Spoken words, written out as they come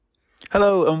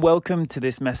Hello and welcome to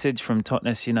this message from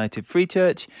Totnes United Free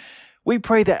Church. We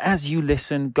pray that as you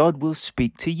listen, God will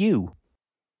speak to you.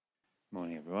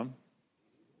 Morning, everyone.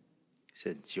 It's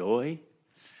a joy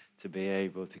to be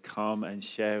able to come and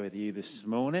share with you this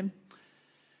morning.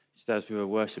 Just as we were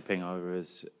worshipping,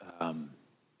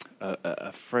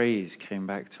 a phrase came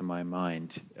back to my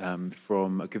mind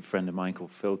from a good friend of mine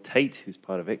called Phil Tate, who's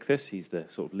part of Ichthus. He's the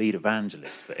sort of lead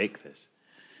evangelist for Ichthus.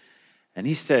 And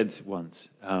he said once,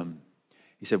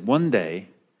 one day,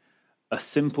 a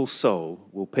simple soul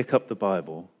will pick up the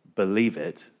Bible, believe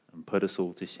it, and put us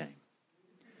all to shame.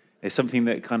 It's something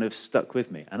that kind of stuck with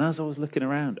me. And as I was looking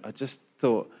around, I just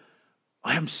thought,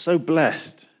 I am so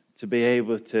blessed to be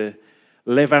able to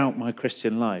live out my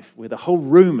Christian life with a whole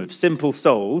room of simple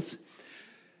souls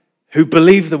who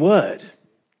believe the word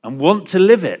and want to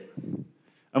live it.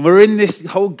 And we're in this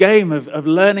whole game of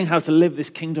learning how to live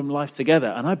this kingdom life together.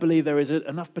 And I believe there is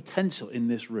enough potential in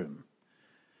this room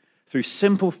through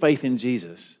simple faith in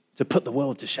Jesus to put the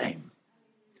world to shame.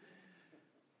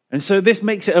 And so this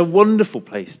makes it a wonderful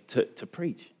place to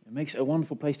preach. It makes it a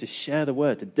wonderful place to share the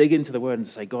word, to dig into the word and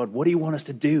to say, God, what do you want us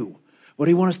to do? What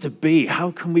do you want us to be?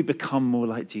 How can we become more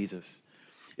like Jesus?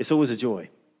 It's always a joy.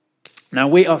 Now,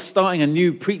 we are starting a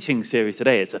new preaching series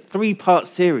today. It's a 3-part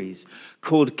series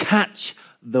called Catch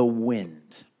the Wind.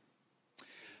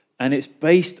 And it's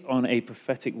based on a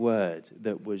prophetic word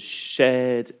that was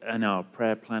shared in our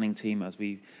prayer planning team as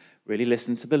we really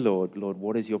listened to the Lord. Lord,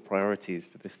 what is your priorities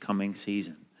for this coming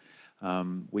season?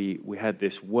 We had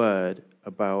this word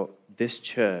about this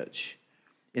church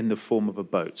in the form of a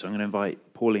boat. So I'm going to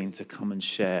invite Pauline to come and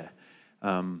share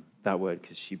that word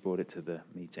because she brought it to the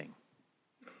meeting.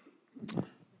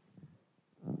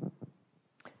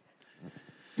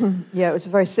 Yeah, it was a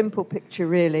very simple picture,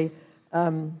 really.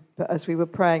 But as we were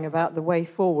praying about the way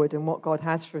forward and what God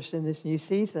has for us in this new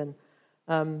season,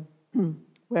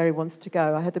 where he wants to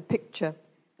go, I had a picture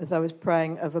as I was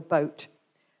praying of a boat.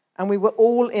 And we were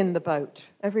all in the boat,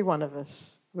 every one of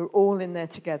us. We're all in there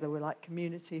together. We're like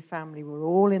community, family. We're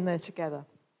all in there together.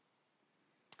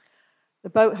 The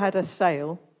boat had a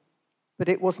sail, but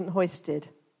it wasn't hoisted.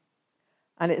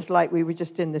 And it's like we were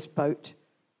just in this boat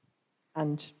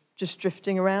and just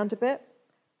drifting around a bit.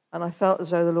 And I felt as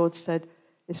though the Lord said,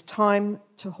 it's time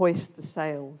to hoist the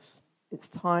sails. It's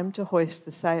time to hoist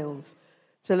the sails,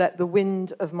 to let the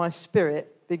wind of my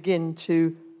spirit begin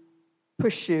to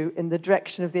push you in the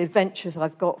direction of the adventures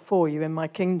I've got for you in my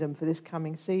kingdom for this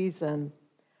coming season.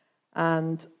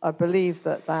 And I believe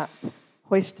that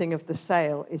hoisting of the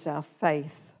sail is our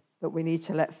faith, that we need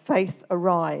to let faith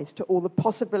arise to all the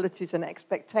possibilities and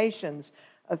expectations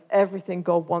of everything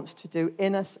God wants to do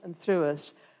in us and through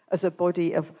us as a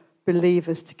body of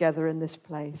believers together in this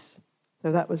place.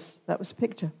 So that was the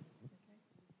picture.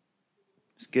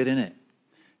 It's good, isn't it?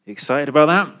 You excited about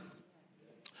that?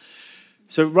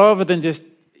 So rather than just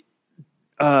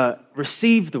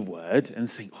receive the word and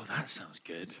think, oh, that sounds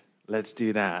good, let's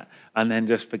do that, and then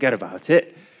just forget about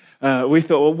it, we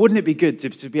thought, well, wouldn't it be good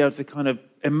to be able to kind of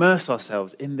immerse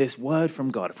ourselves in this word from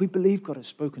God? If we believe God has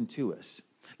spoken to us,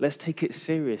 let's take it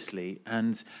seriously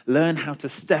and learn how to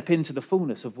step into the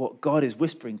fullness of what God is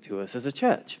whispering to us as a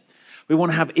church. We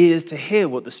want to have ears to hear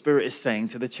what the Spirit is saying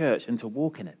to the church and to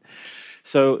walk in it.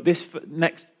 So this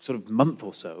next sort of month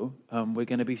or so, we're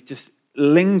going to be just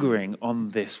lingering on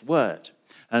this word.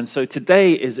 And so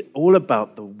today is all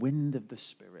about the wind of the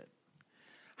Spirit,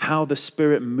 how the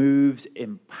Spirit moves,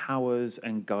 empowers,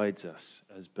 and guides us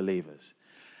as believers.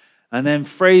 And then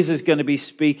Fraser's going to be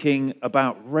speaking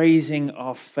about raising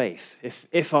our faith.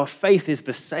 If our faith is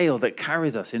the sail that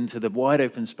carries us into the wide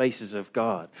open spaces of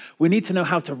God, we need to know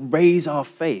how to raise our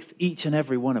faith, each and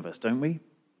every one of us, don't we?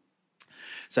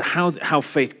 So how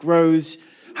faith grows,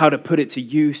 how to put it to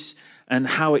use, and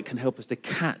how it can help us to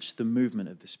catch the movement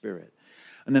of the Spirit.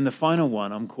 And then the final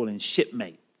one I'm calling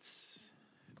shipmates,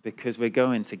 because we're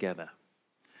going together.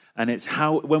 And it's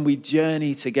how, when we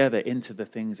journey together into the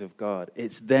things of God,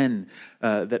 it's then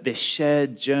that this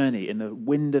shared journey in the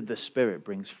wind of the Spirit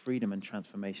brings freedom and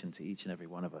transformation to each and every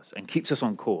one of us and keeps us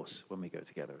on course when we go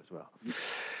together as well. Does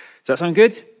that sound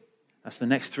good? That's the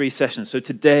next 3 sessions. So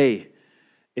today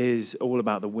is all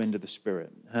about the wind of the Spirit.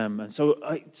 And so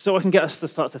I can get us to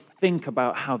start to think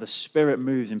about how the Spirit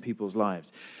moves in people's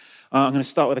lives. I'm going to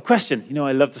start with a question. You know,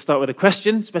 I love to start with a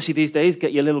question, especially these days,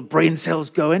 get your little brain cells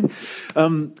going.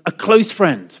 A close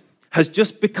friend has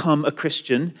just become a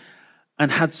Christian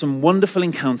and had some wonderful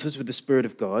encounters with the Spirit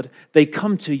of God. They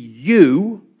come to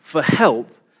you for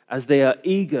help as they are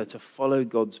eager to follow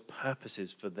God's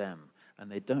purposes for them,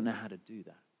 and they don't know how to do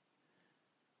that.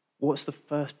 What's the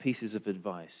first pieces of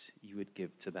advice you would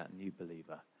give to that new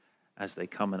believer as they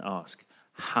come and ask,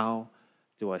 how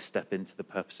do I step into the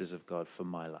purposes of God for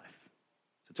my life?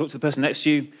 So talk to the person next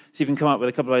to you, see if you can come up with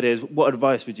a couple of ideas. What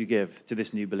advice would you give to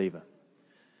this new believer?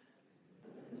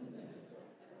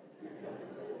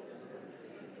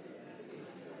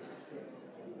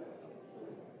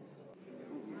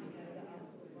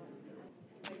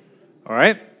 All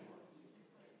right.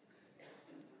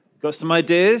 Got some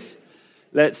ideas?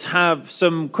 Let's have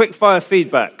some quick fire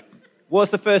feedback.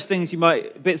 What's the first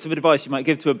bits of advice you might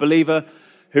give to a believer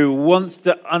who wants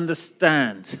to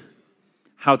understand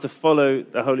how to follow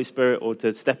the Holy Spirit or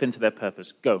to step into their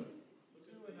purpose? Go.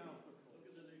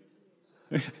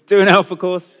 Do an Alpha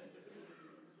course.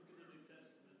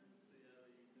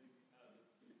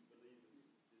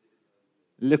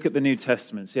 Look at the New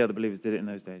Testament. See how the believers did it in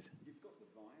those days.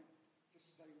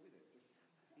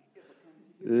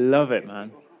 Love it,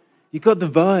 man. You got the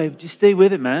vibe. Just stay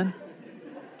with it, man.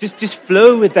 Just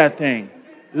flow with that thing.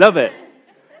 Love it.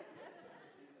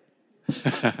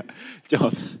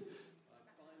 John.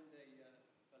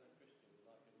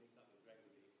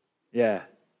 Yeah.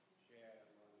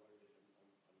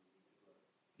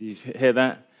 You hear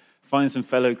that? Find some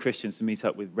fellow Christians to meet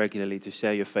up with regularly to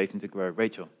share your faith and to grow.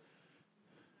 Rachel.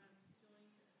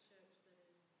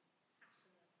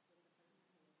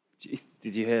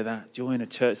 Did you hear that? Join a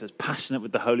church that's passionate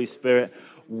with the Holy Spirit.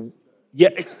 Yeah.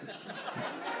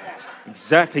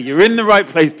 Exactly. You're in the right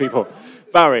place, people.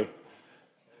 Barry.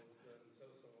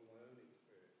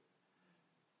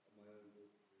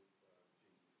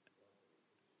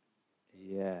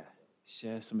 Yeah.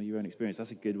 Share some of your own experience.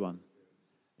 That's a good one.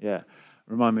 Yeah.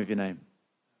 Remind me of your name.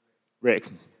 Rick.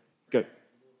 Go.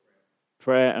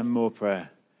 Prayer and more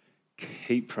prayer.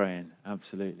 Keep praying.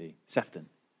 Absolutely. Sefton.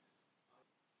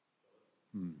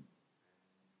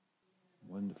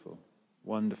 Wonderful.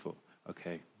 Wonderful.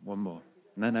 Okay. One more.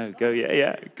 No. Go.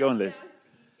 Yeah. Go on, Liz.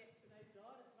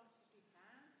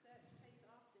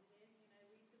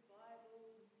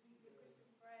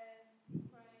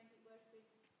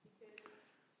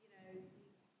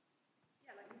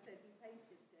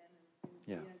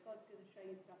 Yeah. God's going to show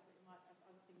you stuff that might have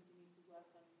other things you need to work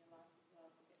on in your life as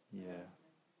well. Yeah.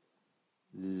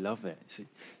 Love it.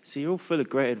 See, you're all full of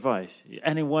great advice.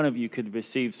 Any one of you could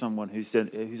receive someone who's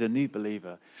a new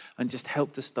believer and just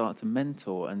help to start to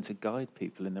mentor and to guide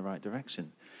people in the right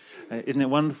direction. Isn't it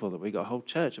wonderful that we've got a whole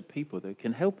church of people that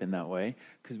can help in that way?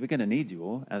 Because we're going to need you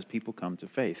all as people come to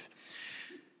faith.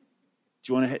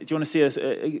 Do you want to see us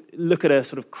look at a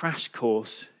sort of crash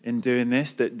course in doing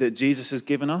this that Jesus has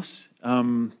given us?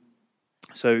 John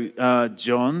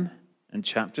in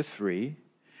chapter 3,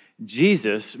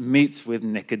 Jesus meets with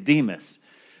Nicodemus.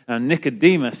 Now,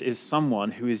 Nicodemus is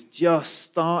someone who is just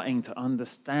starting to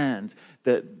understand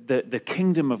that the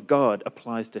kingdom of God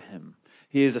applies to him.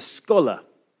 He is a scholar.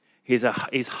 He's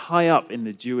high up in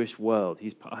the Jewish world.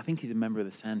 I think he's a member of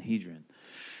the Sanhedrin.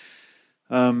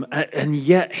 And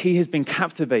yet he has been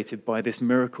captivated by this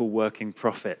miracle-working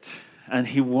prophet. And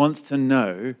he wants to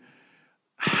know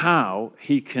how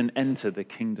he can enter the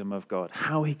kingdom of God,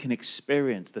 how he can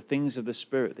experience the things of the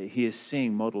Spirit that he is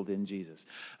seeing modeled in Jesus.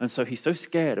 And so he's so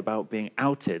scared about being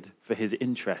outed for his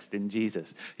interest in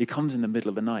Jesus. He comes in the middle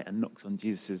of the night and knocks on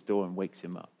Jesus' door and wakes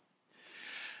him up.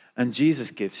 And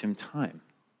Jesus gives him time.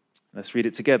 Let's read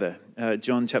it together.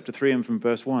 John chapter 3 and from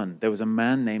verse 1. There was a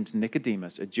man named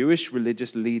Nicodemus, a Jewish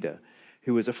religious leader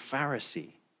who was a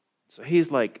Pharisee. So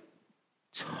he's like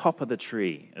top of the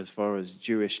tree as far as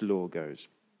Jewish law goes.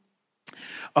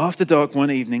 After dark one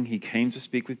evening, he came to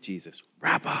speak with Jesus.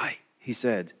 Rabbi, he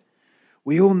said,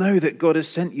 we all know that God has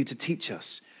sent you to teach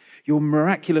us. Your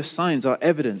miraculous signs are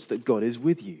evidence that God is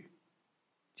with you.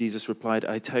 Jesus replied,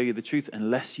 I tell you the truth,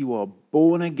 unless you are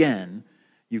born again,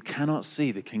 you cannot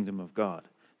see the kingdom of God.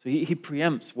 So he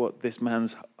preempts what this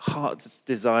man's heart's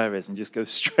desire is and just goes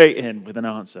straight in with an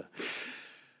answer.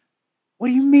 What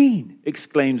do you mean?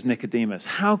 Exclaims Nicodemus.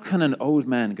 How can an old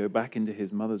man go back into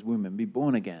his mother's womb and be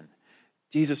born again?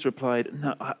 Jesus replied,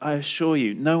 no, I assure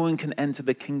you, no one can enter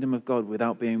the kingdom of God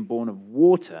without being born of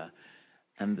water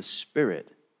and the Spirit.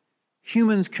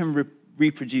 Humans can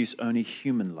reproduce only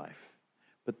human life,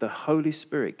 but the Holy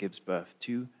Spirit gives birth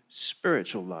to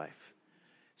spiritual life.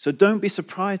 So don't be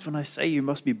surprised when I say you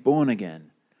must be born again.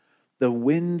 The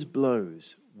wind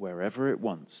blows wherever it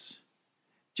wants.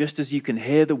 Just as you can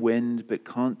hear the wind but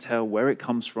can't tell where it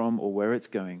comes from or where it's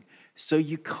going, so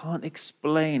you can't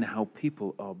explain how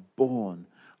people are born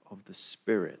of the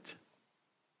Spirit.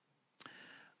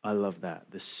 I love that.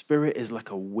 The Spirit is like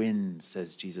a wind,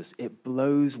 says Jesus. It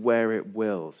blows where it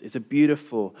wills. It's a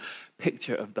beautiful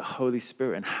picture of the Holy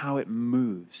Spirit and how it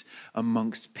moves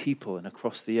amongst people and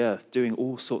across the earth, doing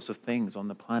all sorts of things on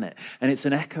the planet. And it's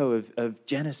an echo of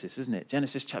Genesis, isn't it?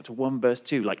 Genesis chapter 1, verse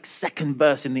 2, like second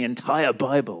verse in the entire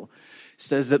Bible,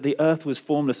 says that the earth was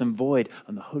formless and void,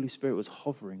 and the Holy Spirit was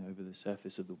hovering over the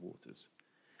surface of the waters.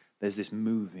 There's this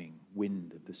moving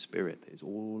wind of the Spirit that is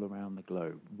all around the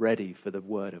globe, ready for the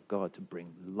Word of God to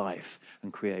bring life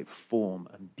and create form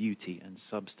and beauty and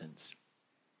substance.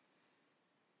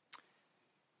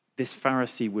 This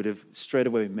Pharisee would have straight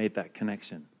away made that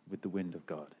connection with the wind of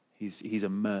God. He's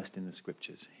immersed in the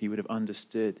Scriptures. He would have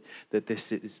understood that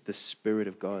this is the Spirit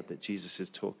of God that Jesus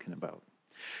is talking about.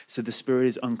 So the Spirit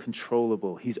is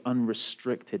uncontrollable. He's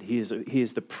unrestricted. He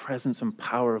is the presence and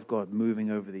power of God moving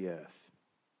over the earth.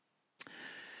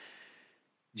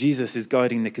 Jesus is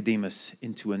guiding Nicodemus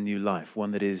into a new life,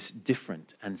 one that is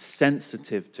different and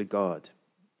sensitive to God.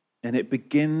 And it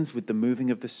begins with the moving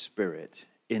of the Spirit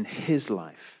in his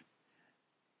life.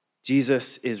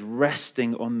 Jesus is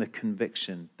resting on the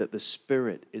conviction that the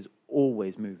Spirit is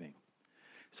always moving.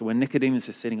 So when Nicodemus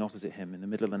is sitting opposite him in the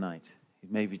middle of the night, he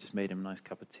maybe just made him a nice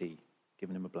cup of tea,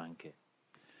 given him a blanket.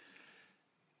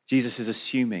 Jesus is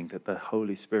assuming that the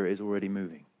Holy Spirit is already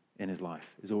moving in his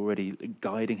life, is already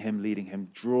guiding him, leading him,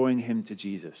 drawing him to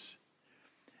Jesus.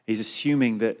 He's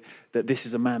assuming that this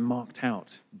is a man marked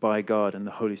out by God and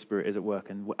the Holy Spirit is at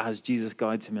work. And as Jesus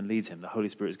guides him and leads him, the Holy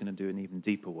Spirit is going to do an even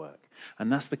deeper work.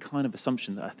 And that's the kind of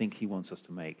assumption that I think he wants us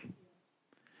to make.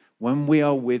 When we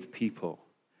are with people,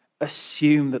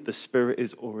 assume that the Spirit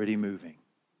is already moving.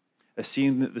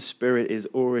 Assume that the Spirit is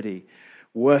already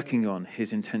working on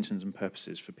his intentions and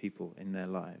purposes for people in their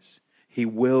lives. He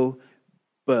will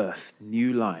birth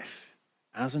new life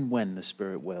as and when the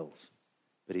Spirit wills,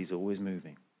 but he's always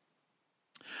moving.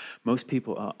 Most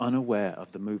people are unaware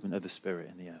of the movement of the Spirit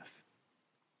in the earth.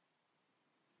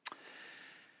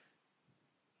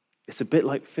 It's a bit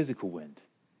like physical wind.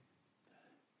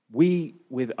 We,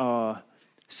 with our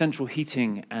central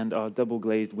heating and our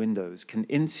double-glazed windows, can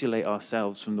insulate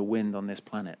ourselves from the wind on this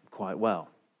planet quite well.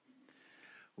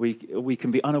 We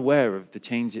can be unaware of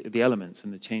the elements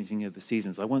and the changing of the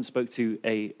seasons. I once spoke to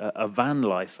a van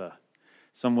lifer,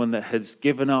 someone that has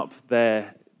given up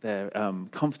their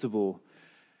comfortable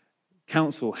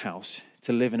council house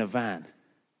to live in a van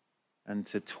and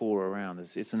to tour around.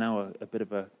 It's now a bit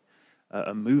of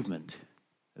a movement.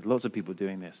 There's lots of people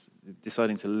doing this,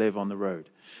 deciding to live on the road,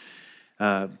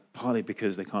 partly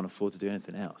because they can't afford to do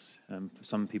anything else,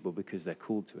 some people because they're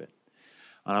called to it.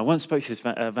 And I once spoke to this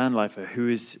van lifer who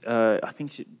is, I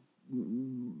think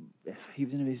he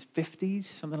was in his 50s,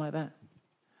 something like that.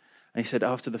 And he said,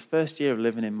 after the first year of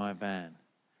living in my van,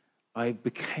 I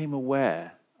became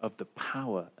aware of the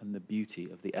power and the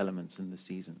beauty of the elements and the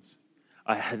seasons.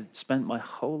 I had spent my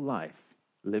whole life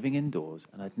living indoors,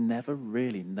 and I'd never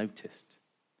really noticed.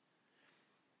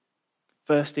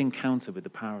 First encounter with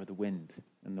the power of the wind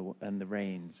and the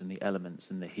rains and the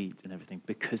elements and the heat and everything,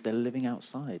 because they're living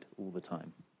outside all the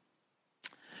time.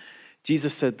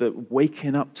 Jesus said that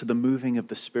waking up to the moving of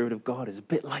the Spirit of God is a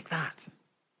bit like that.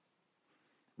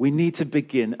 We need to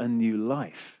begin a new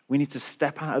life. We need to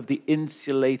step out of the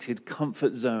insulated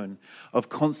comfort zone of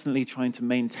constantly trying to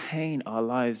maintain our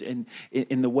lives in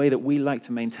the way that we like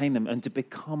to maintain them, and to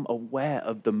become aware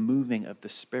of the moving of the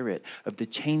Spirit, of the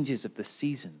changes of the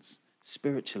seasons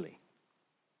spiritually.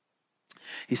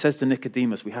 He says to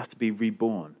Nicodemus, we have to be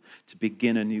reborn to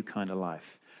begin a new kind of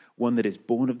life, one that is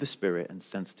born of the Spirit and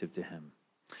sensitive to him.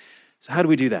 So how do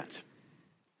we do that?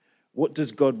 What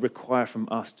does God require from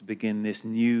us to begin this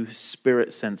new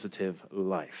Spirit-sensitive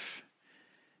life?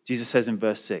 Jesus says in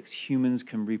verse 6, humans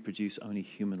can reproduce only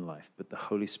human life, but the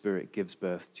Holy Spirit gives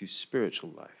birth to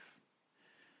spiritual life.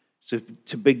 So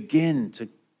to begin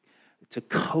to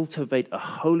cultivate a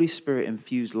Holy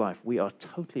Spirit-infused life, we are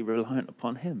totally reliant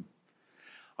upon him.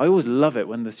 I always love it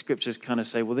when the scriptures kind of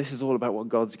say, well, this is all about what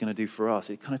God's going to do for us.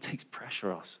 It kind of takes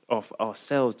pressure off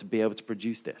ourselves to be able to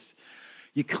produce this.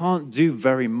 You can't do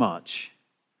very much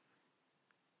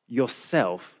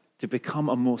yourself to become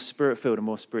a more Spirit-filled, a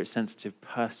more Spirit-sensitive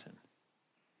person.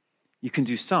 You can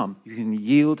do some. You can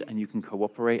yield and you can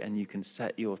cooperate and you can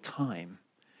set your time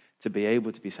to be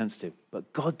able to be sensitive.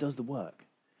 But God does the work.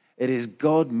 It is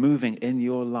God moving in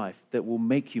your life that will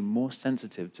make you more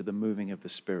sensitive to the moving of the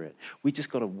Spirit. We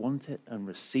just got to want it and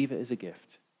receive it as a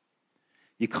gift.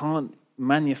 You can't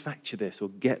manufacture this or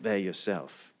get there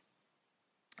yourself.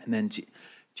 And then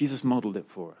Jesus modeled it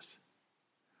for us.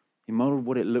 He modeled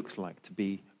what it looks like to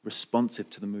be responsive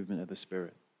to the movement of the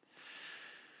Spirit.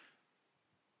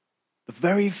 The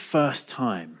very first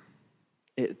time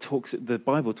the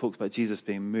Bible talks about Jesus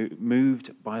being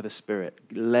moved by the Spirit,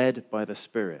 led by the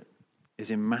Spirit, is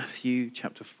in Matthew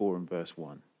chapter 4 and verse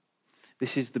 1.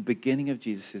 This is the beginning of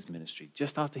Jesus' ministry,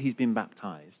 just after he's been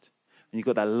baptized. And you've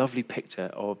got that lovely picture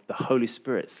of the Holy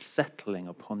Spirit settling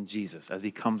upon Jesus as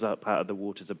he comes up out of the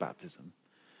waters of baptism.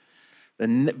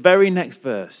 The very next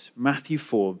verse, Matthew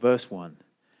 4, verse 1,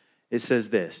 it says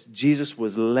this: Jesus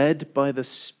was led by the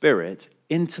Spirit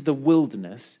into the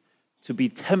wilderness to be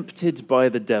tempted by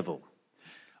the devil.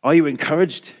 Are you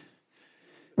encouraged?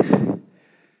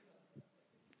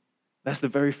 That's the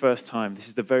very first time. This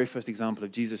is the very first example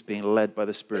of Jesus being led by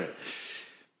the Spirit.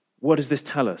 What does this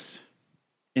tell us?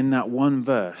 In that one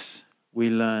verse, we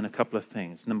learn a couple of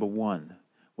things. Number one,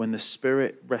 when the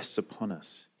Spirit rests upon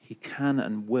us, he can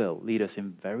and will lead us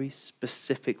in very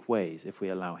specific ways if we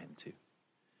allow him to.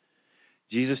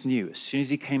 Jesus knew as soon as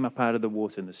he came up out of the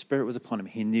water and the Spirit was upon him,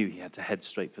 he knew he had to head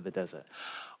straight for the desert.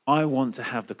 I want to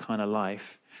have the kind of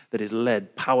life that is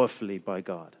led powerfully by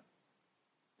God.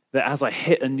 That as I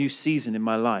hit a new season in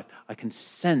my life, I can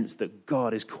sense that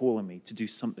God is calling me to do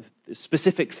some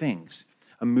specific things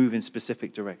and move in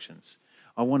specific directions.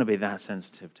 I want to be that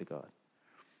sensitive to God.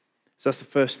 So that's the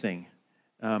first thing.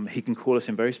 He can call us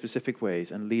in very specific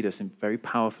ways and lead us in very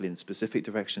powerfully in specific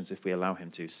directions if we allow him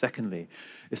to. Secondly,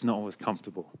 it's not always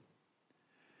comfortable.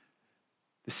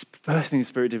 The first thing the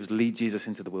Spirit did was lead Jesus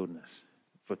into the wilderness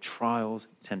for trials,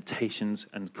 temptations,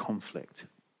 and conflict.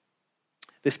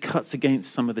 This cuts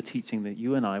against some of the teaching that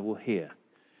you and I will hear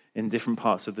in different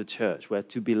parts of the church, where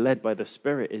to be led by the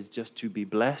Spirit is just to be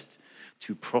blessed,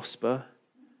 to prosper,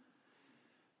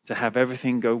 to have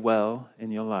everything go well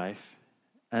in your life.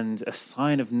 And a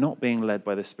sign of not being led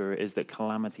by the Spirit is that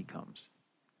calamity comes.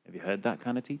 Have you heard that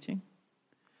kind of teaching?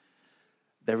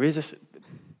 There is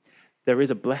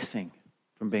a blessing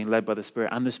from being led by the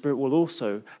Spirit, and the Spirit will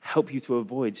also help you to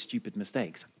avoid stupid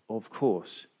mistakes, of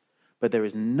course. But there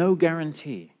is no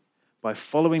guarantee by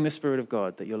following the Spirit of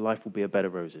God that your life will be a bed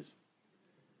of roses.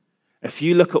 If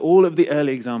you look at all of the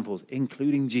early examples,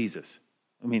 including Jesus,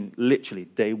 I mean, literally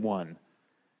day one,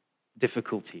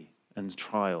 difficulty and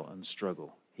trial and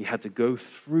struggle. He had to go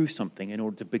through something in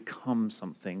order to become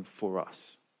something for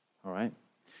us, all right?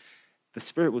 The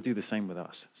Spirit will do the same with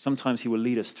us. Sometimes he will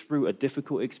lead us through a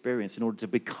difficult experience in order to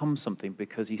become something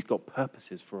because he's got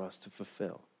purposes for us to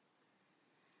fulfill.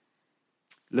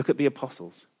 Look at the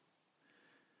apostles.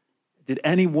 Did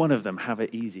any one of them have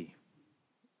it easy?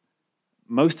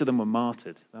 Most of them were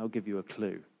martyred. That'll give you a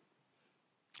clue.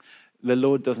 The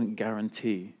Lord doesn't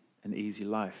guarantee an easy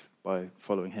life by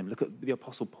following him. Look at the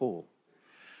Apostle Paul.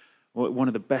 One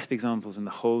of the best examples in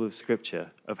the whole of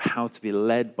Scripture of how to be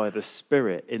led by the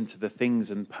Spirit into the things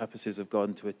and purposes of God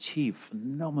and to achieve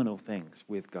phenomenal things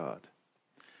with God.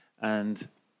 And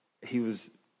he was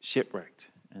shipwrecked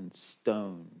and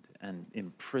stoned and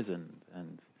imprisoned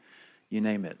and you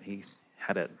name it, he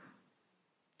had it.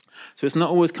 So it's not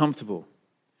always comfortable.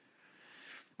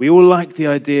 We all like the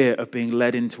idea of being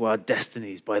led into our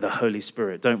destinies by the Holy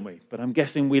Spirit, don't we? But I'm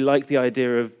guessing we like the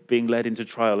idea of being led into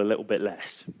trial a little bit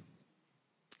less.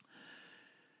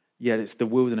 Yet it's the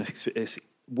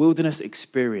wilderness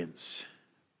experience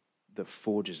that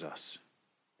forges us.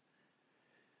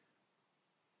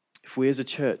 If we as a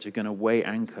church are going to weigh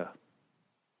anchor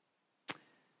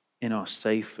in our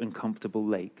safe and comfortable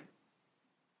lake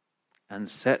and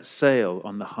set sail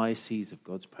on the high seas of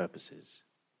God's purposes,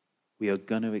 we are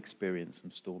going to experience some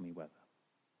stormy weather.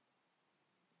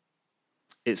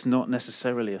 It's not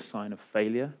necessarily a sign of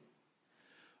failure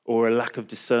or a lack of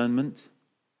discernment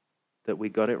that we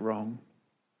got it wrong.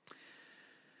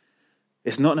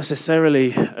 It's not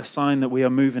necessarily a sign that we are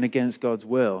moving against God's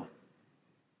will.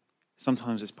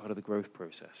 Sometimes it's part of the growth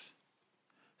process.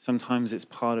 Sometimes it's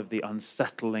part of the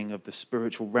unsettling of the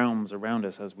spiritual realms around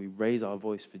us as we raise our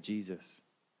voice for Jesus.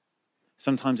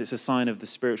 Sometimes it's a sign of the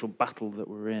spiritual battle that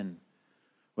we're in,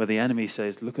 where the enemy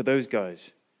says, look at those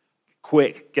guys.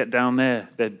 Quick, get down there.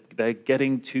 They're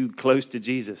getting too close to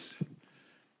Jesus.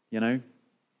 You know?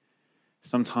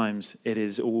 Sometimes it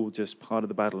is all just part of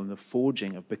the battle, and the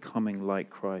forging of becoming like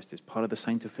Christ is part of the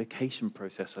sanctification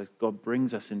process as God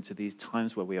brings us into these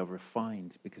times where we are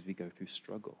refined because we go through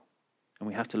struggle. And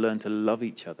we have to learn to love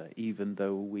each other even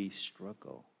though we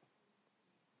struggle.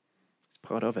 It's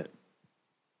part of it.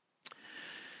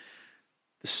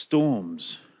 The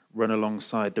storms run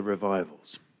alongside the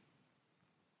revivals.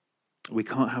 We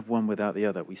can't have one without the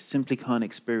other. We simply can't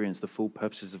experience the full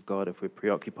purposes of God if we're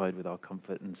preoccupied with our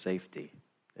comfort and safety.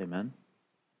 Amen?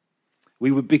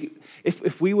 We would be,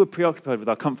 if we were preoccupied with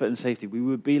our comfort and safety, we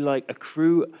would be like a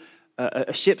crew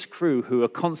a ship's crew who are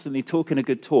constantly talking a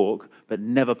good talk but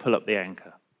never pull up the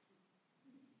anchor.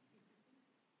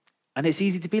 And it's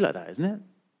easy to be like that, isn't it?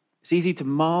 It's easy to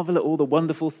marvel at all the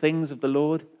wonderful things of the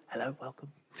Lord. Hello,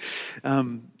 welcome.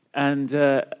 And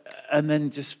then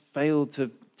just fail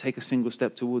to take a single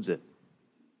step towards it.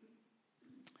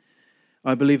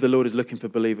 I believe the Lord is looking for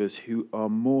believers who are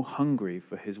more hungry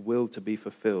for his will to be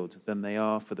fulfilled than they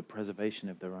are for the preservation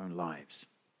of their own lives.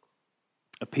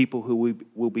 A people who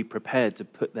will be prepared to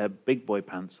put their big boy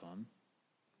pants on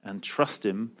and trust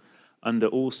him under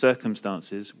all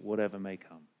circumstances, whatever may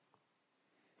come.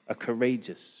 A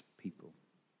courageous people.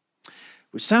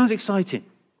 Which sounds exciting,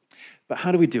 but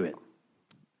how do we do it?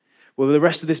 Well, the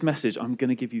rest of this message, I'm going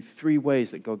to give you 3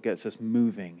 ways that God gets us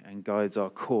moving and guides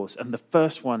our course. And the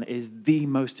first one is the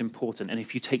most important. And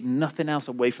if you take nothing else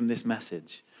away from this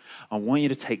message, I want you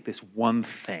to take this one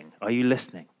thing. Are you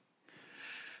listening?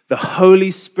 The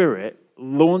Holy Spirit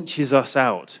launches us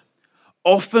out,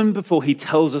 often before he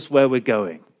tells us where we're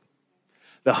going.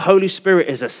 The Holy Spirit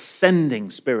is a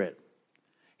sending spirit.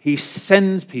 He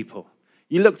sends people.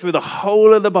 You look through the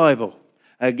whole of the Bible,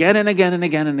 again and again and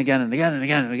again and again and again and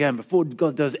again and again. Before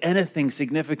God does anything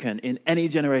significant in any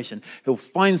generation, he'll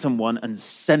find someone and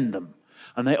send them.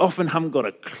 And they often haven't got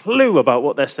a clue about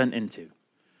what they're sent into.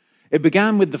 It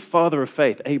began with the father of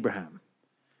faith, Abraham.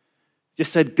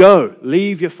 Just said, go,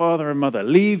 leave your father and mother,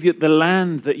 leave the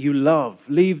land that you love,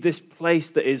 leave this place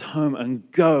that is home and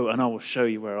go, and I will show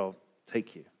you where I'll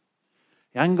take you.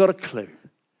 He hadn't got a clue,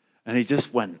 and he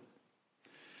just went.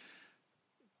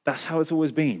 That's how it's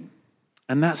always been.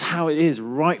 And that's how it is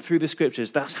right through the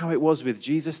scriptures. That's how it was with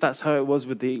Jesus. That's how it was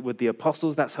with the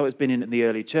apostles. That's how it's been in the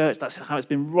early church. That's how it's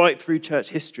been right through church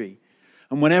history.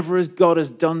 And whenever God has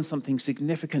done something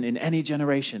significant in any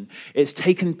generation, it's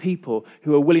taken people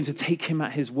who are willing to take him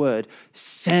at his word.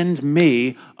 Send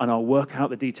me, and I'll work out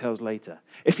the details later.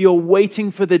 If you're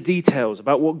waiting for the details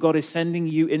about what God is sending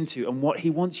you into and what he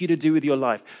wants you to do with your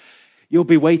life, you'll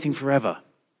be waiting forever.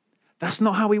 That's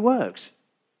not how he works.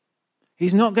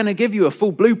 He's not going to give you a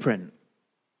full blueprint.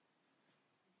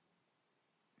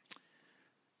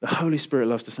 The Holy Spirit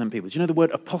loves to send people. Do you know the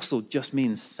word apostle just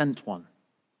means sent one?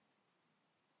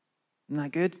 Isn't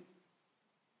that good?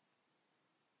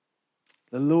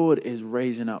 The Lord is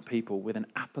raising up people with an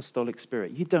apostolic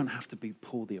spirit. You don't have to be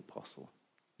Paul the Apostle.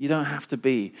 You don't have to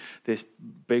be this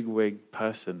bigwig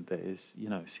person that is,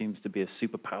 seems to be a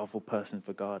super powerful person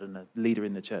for God and a leader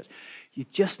in the church. You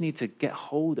just need to get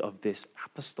hold of this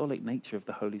apostolic nature of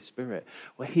the Holy Spirit,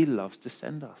 where he loves to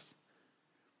send us.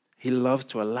 He loves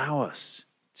to allow us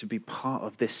to be part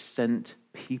of this sent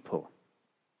people.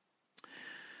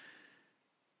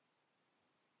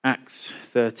 Acts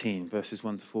 13, verses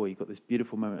 1 to 4, you've got this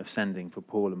beautiful moment of sending for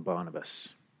Paul and Barnabas.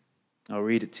 I'll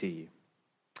read it to you.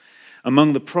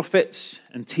 Among the prophets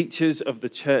and teachers of the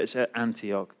church at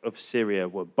Antioch of Syria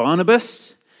were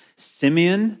Barnabas,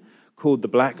 Simeon, called the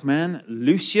Black Man,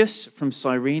 Lucius from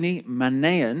Cyrene,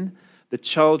 Manaen, the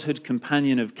childhood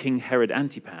companion of King Herod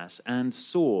Antipas, and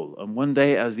Saul. And one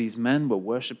day, as these men were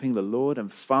worshiping the Lord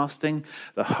and fasting,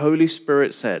 the Holy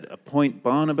Spirit said, appoint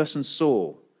Barnabas and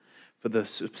Saul for the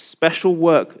special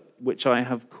work to which I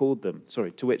have called them.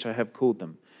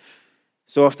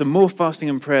 So after more fasting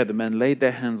and prayer, the men laid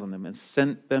their hands on them and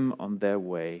sent them on their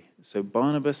way. So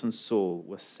Barnabas and Saul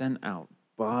were sent out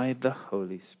by the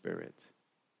Holy Spirit.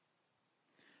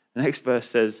 The next verse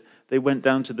says, they went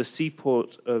down to the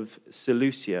seaport of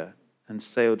Seleucia and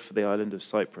sailed for the island of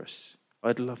Cyprus.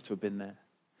 I'd love to have been there.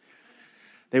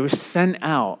 They were sent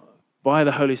out by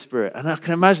the Holy Spirit. And I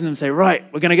can imagine them say, right,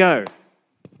 we're going to go.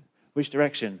 Which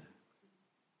direction?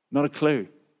 Not a clue.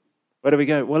 Where do we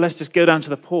go? Well, let's just go down to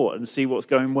the port and see what's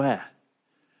going where.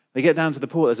 They get down to the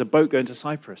port. There's a boat going to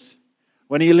Cyprus.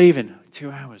 When are you leaving?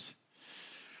 2 hours.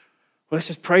 Well, let's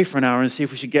just pray for an hour and see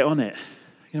if we should get on it.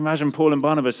 You can imagine Paul and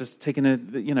Barnabas just taking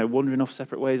wandering off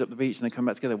separate ways up the beach and then come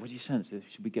back together. What do you sense?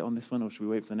 Should we get on this one or should we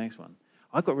wait for the next one?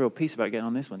 I've got real peace about getting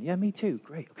on this one. Yeah, me too.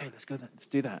 Great. Okay, let's go. Let's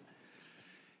do that.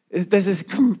 There's this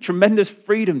tremendous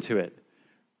freedom to it.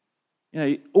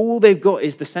 All they've got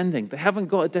is the sending. They haven't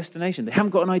got a destination. They haven't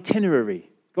got an itinerary.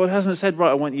 God hasn't said,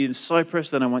 right, I want you in Cyprus,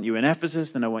 then I want you in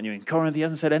Ephesus, then I want you in Corinth. He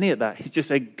hasn't said any of that. He's just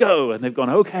said, go, and they've gone,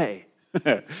 okay.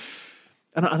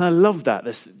 And I love that.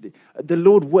 The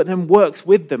Lord then works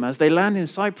with them as they land in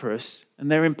Cyprus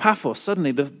and they're in Paphos.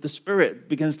 Suddenly the Spirit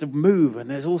begins to move and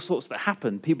there's all sorts that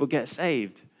happen. People get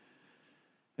saved.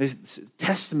 There's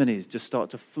testimonies just start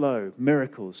to flow.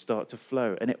 Miracles start to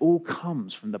flow. And it all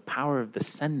comes from the power of the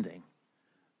sending,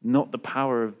 not the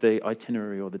power of the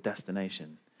itinerary or the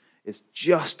destination. It's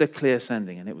just a clear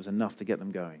sending, and it was enough to get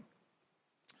them going.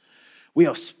 We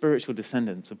are spiritual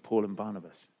descendants of Paul and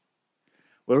Barnabas.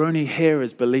 We're only here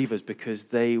as believers because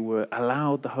they were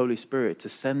allowed the Holy Spirit to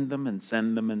send them and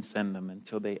send them and send them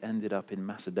until they ended up in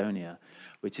Macedonia,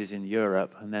 which is in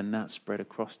Europe, and then that spread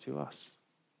across to us.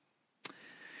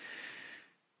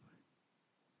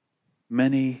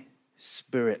 Many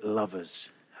spirit lovers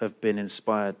have been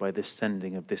inspired by this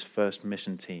sending of this first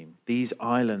mission team. These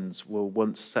islands were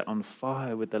once set on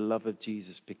fire with the love of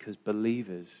Jesus because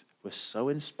believers were so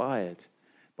inspired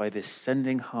by this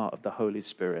sending heart of the Holy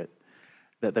Spirit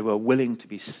that they were willing to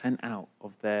be sent out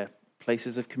of their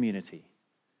places of community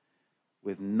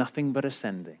with nothing but a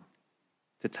sending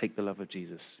to take the love of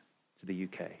Jesus to the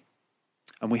UK.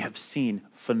 And we have seen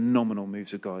phenomenal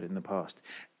moves of God in the past.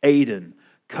 Aidan,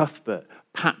 Cuthbert,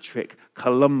 Patrick,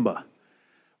 Columba,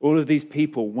 all of these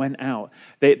people went out.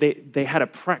 They had a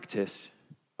practice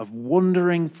of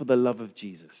wandering for the love of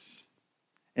Jesus.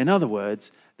 In other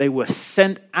words, they were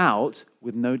sent out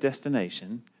with no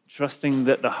destination, trusting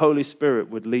that the Holy Spirit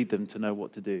would lead them to know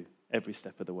what to do every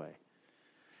step of the way.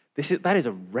 That is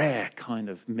a rare kind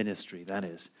of ministry, that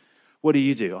is. What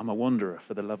do? I'm a wanderer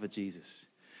for the love of Jesus.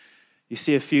 You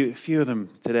see a few of them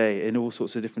today in all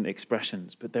sorts of different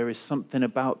expressions, but there is something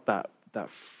about that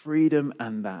freedom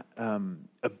and that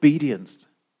obedience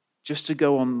just to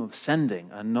go on the sending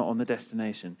and not on the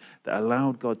destination that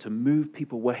allowed God to move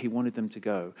people where he wanted them to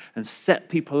go and set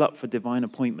people up for divine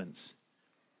appointments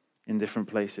in different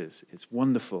places. It's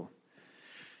wonderful.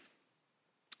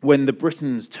 When the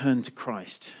Britons turned to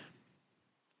Christ,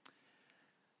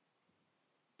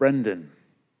 Brendan,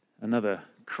 another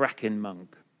cracking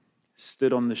monk,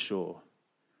 stood on the shore,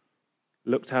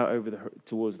 looked out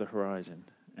towards the horizon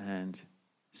and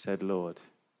said, Lord,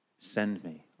 send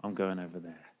me. I'm going over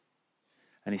there.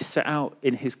 And he set out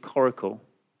in his coracle,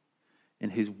 in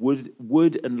his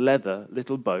wood and leather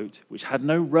little boat, which had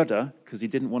no rudder because he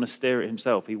didn't want to steer it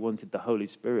himself. He wanted the Holy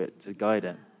Spirit to guide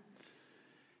him.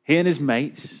 He and his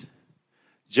mates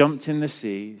jumped in the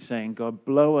sea, saying, God,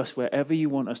 blow us wherever you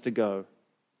want us to go.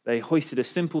 They hoisted a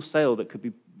simple sail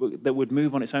that would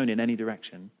move on its own in any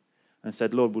direction and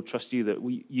said, Lord, we'll trust you that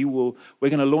we're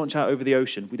going to launch out over the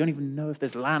ocean. We don't even know if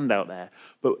there's land out there,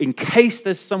 but in case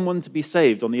there's someone to be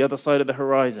saved on the other side of the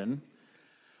horizon,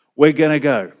 we're going to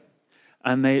go.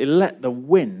 And they let the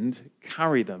wind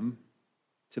carry them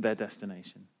to their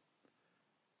destination.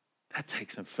 That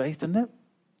takes some faith, doesn't it?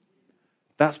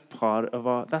 That's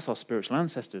that's our spiritual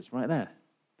ancestors right there.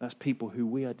 That's people who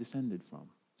we are descended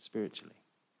from spiritually.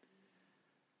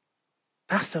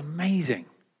 That's amazing.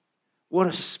 What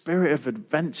a spirit of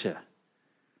adventure.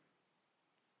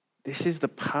 This is the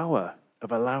power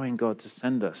of allowing God to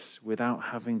send us without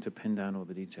having to pin down all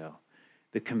the detail.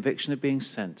 The conviction of being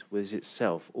sent was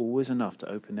itself always enough to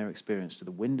open their experience to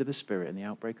the wind of the Spirit and the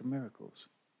outbreak of miracles.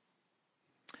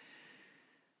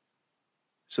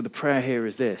 So the prayer here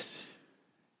is this: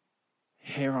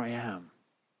 here I am,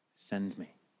 send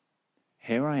me.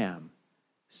 Here I am,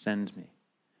 send me.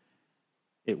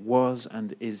 It was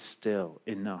and is still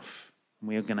enough. And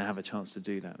we are going to have a chance to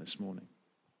do that this morning.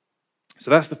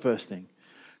 So that's the first thing.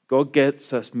 God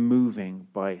gets us moving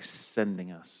by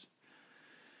sending us.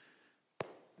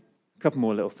 A couple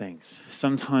more little things.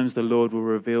 Sometimes the Lord will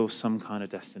reveal some kind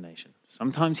of destination.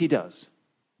 Sometimes he does.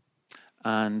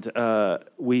 And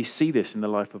we see this in the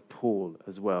life of Paul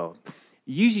as well.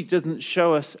 He usually doesn't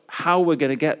show us how we're going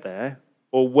to get there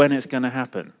or when it's going to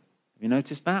happen. Have you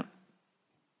noticed that?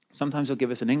 Sometimes he'll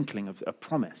give us an inkling of a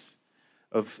promise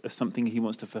of something he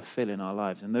wants to fulfill in our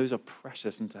lives. And those are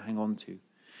precious and to hang on to.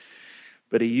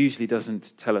 But he usually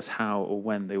doesn't tell us how or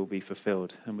when they will be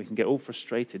fulfilled. And we can get all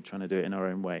frustrated trying to do it in our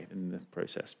own way in the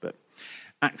process. But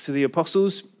Acts of the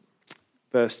Apostles,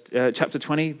 chapter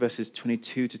 20, verses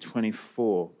 22 to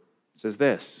 24, says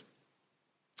this.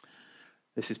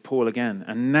 This is Paul again.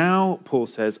 And now, Paul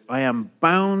says, I am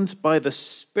bound by the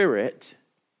Spirit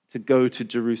to go to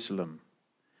Jerusalem.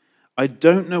 I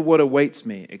don't know what awaits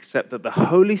me, except that the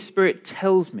Holy Spirit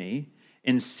tells me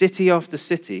in city after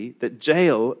city that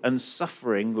jail and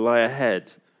suffering lie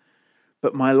ahead.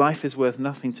 But my life is worth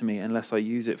nothing to me unless I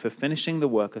use it for finishing the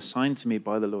work assigned to me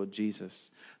by the Lord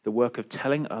Jesus, the work of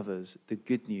telling others the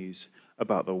good news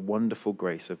about the wonderful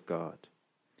grace of God.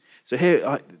 So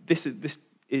here, this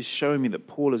is showing me that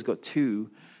Paul has got two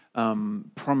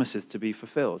promises to be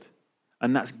fulfilled,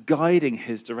 and that's guiding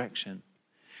his direction.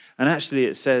 And actually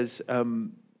it says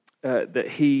that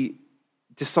he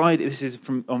decided, this is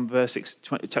on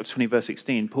chapter 20, verse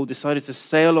 16, Paul decided to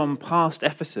sail on past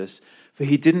Ephesus, for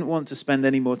he didn't want to spend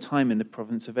any more time in the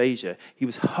province of Asia. He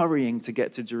was hurrying to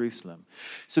get to Jerusalem.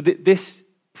 So this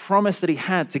promise that he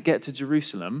had to get to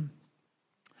Jerusalem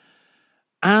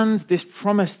and this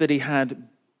promise that he had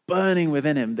burning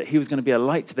within him, that he was going to be a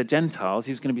light to the Gentiles,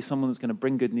 he was going to be someone who's going to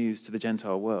bring good news to the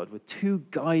Gentile world, were two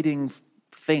guiding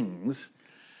things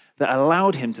that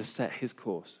allowed him to set his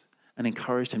course and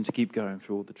encouraged him to keep going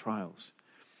through all the trials.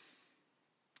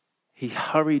 He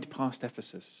hurried past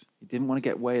Ephesus. He didn't want to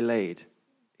get waylaid.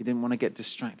 He didn't want to get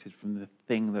distracted from the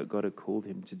thing that God had called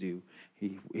him to do.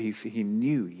 He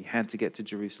knew he had to get to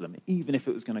Jerusalem, even if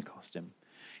it was going to cost him.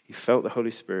 He felt the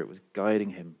Holy Spirit was guiding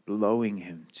him, blowing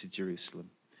him to Jerusalem.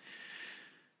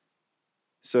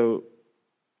 So,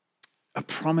 a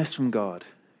promise from God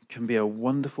can be a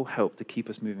wonderful help to keep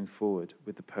us moving forward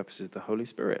with the purposes of the Holy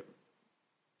Spirit.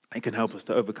 It can help us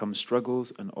to overcome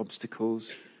struggles and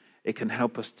obstacles. It can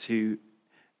help us to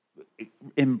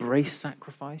embrace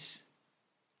sacrifice.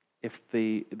 If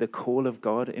the call of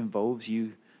God involves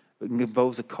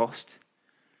a cost.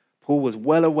 Paul was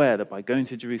well aware that by going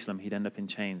to Jerusalem, he'd end up in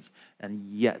chains, and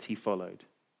yet he followed.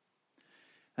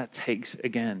 That takes,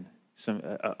 again,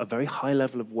 a very high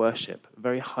level of worship, a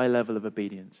very high level of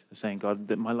obedience, of saying, God,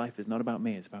 that my life is not about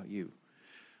me, it's about you.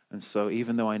 And so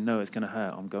even though I know it's going to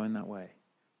hurt, I'm going that way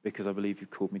because I believe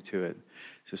you've called me to it.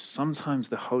 So sometimes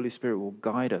the Holy Spirit will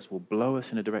guide us, will blow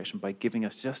us in a direction by giving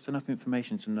us just enough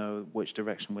information to know which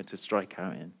direction we're to strike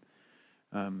out in.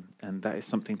 And that is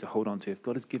something to hold on to. If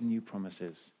God has given you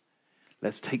promises,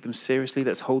 let's take them seriously.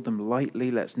 Let's hold them lightly.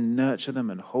 Let's nurture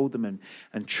them and hold them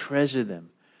and treasure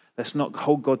them. Let's not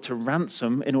hold God to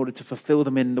ransom in order to fulfill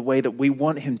them in the way that we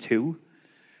want him to.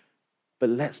 But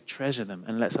let's treasure them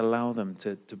and let's allow them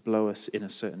to blow us in a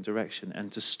certain direction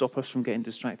and to stop us from getting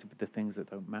distracted with the things that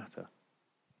don't matter.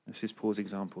 This is Paul's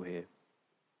example here.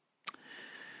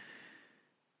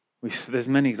 There's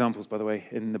many examples, by the way,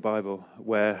 in the Bible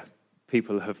where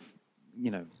people have,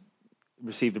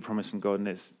 received a promise from God and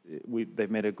they've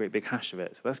made a great big hash of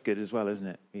it. So that's good as well, isn't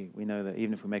it? We know that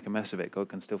even if we make a mess of it, God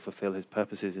can still fulfill his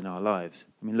purposes in our lives.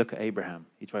 I mean, look at Abraham.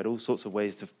 He tried all sorts of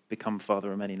ways to become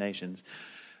father of many nations.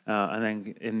 And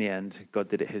then in the end, God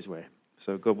did it his way.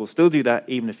 So God will still do that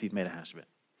even if you've made a hash of it.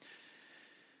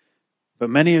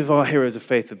 But many of our heroes of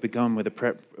faith have begun with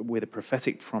a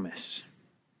prophetic promise.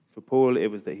 For Paul, it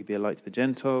was that he'd be a light to the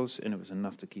Gentiles, and it was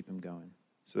enough to keep him going.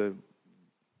 So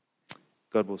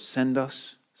God will send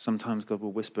us. Sometimes God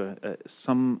will whisper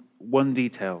one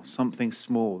detail, something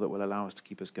small that will allow us to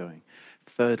keep us going.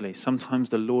 Thirdly, sometimes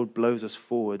the Lord blows us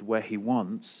forward where he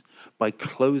wants by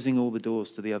closing all the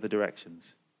doors to the other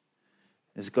directions.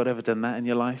 Has God ever done that in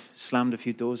your life? Slammed a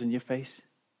few doors in your face?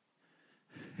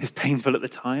 It's painful at the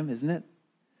time, isn't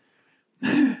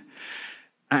it?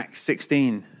 Acts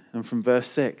 16, and from verse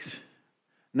 6.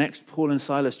 Next, Paul and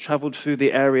Silas traveled through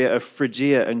the area of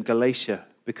Phrygia and Galatia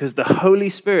because the Holy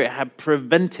Spirit had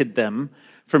prevented them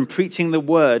from preaching the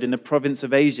word in the province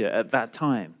of Asia at that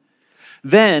time.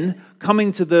 Then,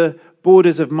 coming to the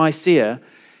borders of Mysia,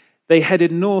 they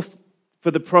headed north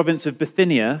for the province of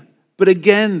Bithynia, but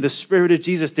again, the Spirit of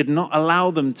Jesus did not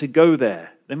allow them to go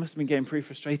there. They must have been getting pretty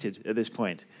frustrated at this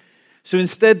point. So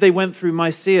instead, they went through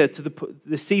Mysia to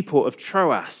the seaport of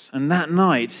Troas, and that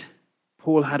night,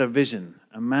 Paul had a vision.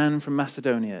 A man from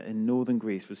Macedonia in northern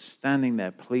Greece was standing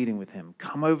there pleading with him,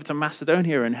 "Come over to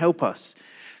Macedonia and help us."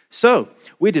 So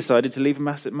we decided to leave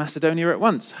Macedonia at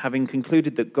once, having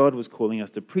concluded that God was calling us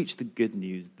to preach the good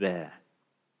news there.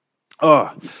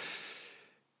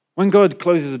 When God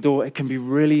closes a door, it can be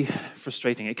really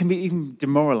frustrating. It can be even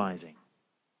demoralizing.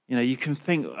 You can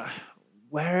think,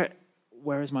 where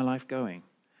is my life going?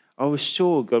 I was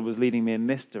sure God was leading me in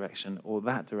this direction or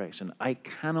that direction. I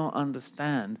cannot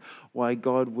understand why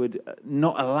God would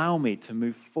not allow me to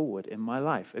move forward in my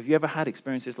life. Have you ever had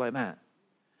experiences like that?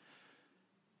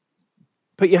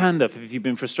 Put your hand up if you've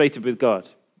been frustrated with God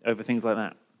over things like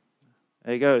that.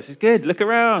 There you go. This is good. Look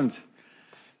around.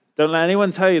 Don't let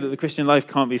anyone tell you that the Christian life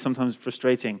can't be sometimes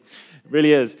frustrating. It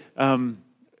really is.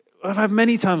 I've had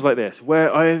many times like this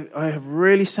where I have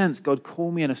really sensed God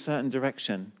call me in a certain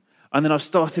direction, and then I've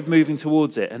started moving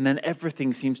towards it, and then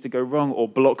everything seems to go wrong or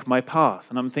block my path.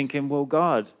 And I'm thinking, well,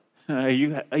 God, are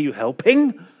you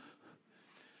helping?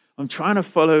 I'm trying to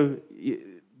follow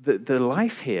the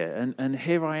life here, and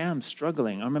here I am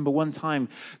struggling. I remember one time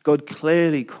God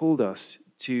clearly called us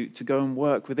to go and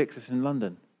work with Ichthus in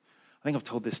London. I think I've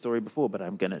told this story before, but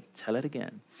I'm going to tell it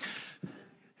again.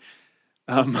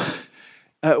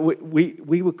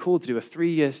 We were called to do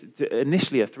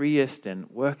initially a 3-year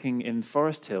stint working in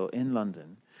Forest Hill in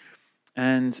London.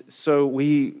 And so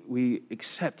we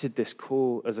accepted this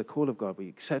call as a call of God. We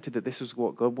accepted that this was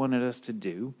what God wanted us to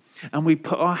do. And we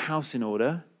put our house in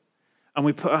order. And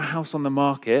we put our house on the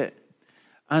market.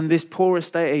 And this poor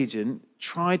estate agent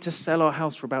tried to sell our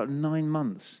house for about 9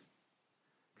 months.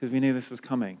 because we knew this was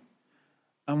coming.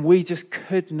 And we just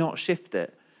could not shift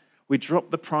it. We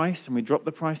dropped the price and we dropped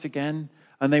the price again.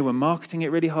 And they were marketing it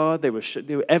really hard. They were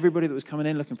everybody that was coming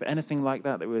in looking for anything like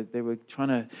that. They were trying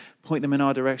to point them in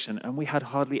our direction. And we had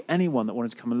hardly anyone that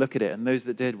wanted to come and look at it. And those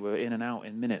that did were in and out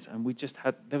in minutes. And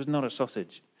there was not a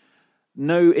sausage.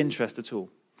 No interest at all.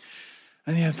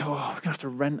 And then I thought, we're going to have to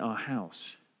rent our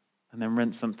house and then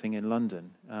rent something in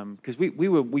London. Because we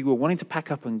were wanting to pack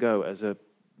up and go as a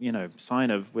sign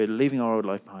of we're leaving our old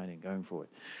life behind and going forward.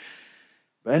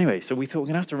 But anyway, so we thought we're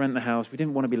going to have to rent the house. We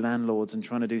didn't want to be landlords and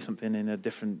trying to do something in a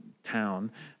different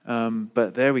town.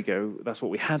 But there we go. That's what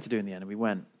we had to do in the end, and we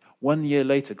went. 1 year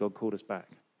later, God called us back,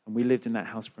 and we lived in that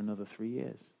house for another 3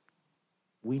 years.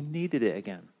 We needed it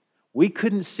again. We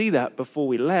couldn't see that before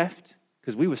we left,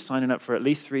 because we were signing up for at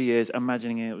least 3 years,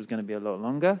 imagining it was going to be a lot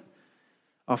longer.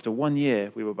 After 1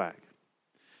 year, we were back.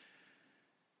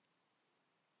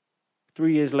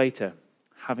 3 years later,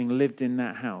 having lived in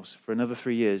that house for another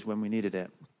 3 years when we needed it,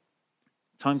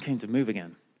 time came to move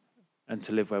again and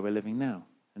to live where we're living now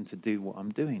and to do what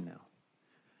I'm doing now.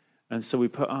 And so we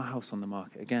put our house on the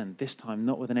market again, this time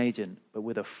not with an agent, but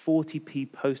with a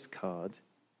 40p postcard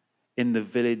in the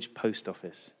village post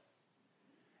office.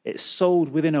 It sold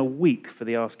within a week for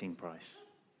the asking price.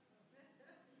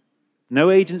 No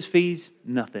agent's fees,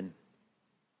 nothing.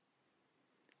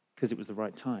 Because it was the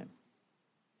right time.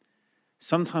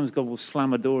 Sometimes God will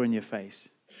slam a door in your face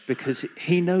because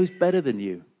he knows better than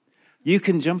you. You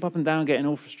can jump up and down getting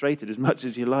all frustrated as much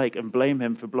as you like and blame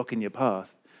him for blocking your path.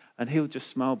 And he'll just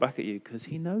smile back at you because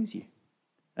he knows you.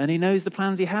 And he knows the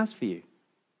plans he has for you.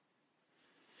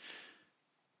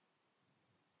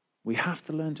 We have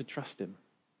to learn to trust him.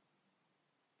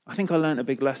 I think I learned a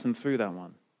big lesson through that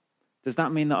one. Does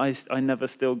that mean that I never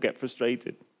still get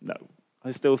frustrated? No. I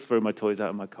still throw my toys out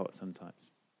of my cot sometimes.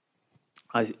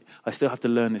 I still have to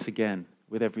learn this again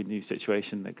with every new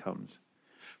situation that comes.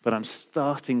 But I'm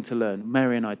starting to learn,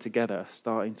 Mary and I together are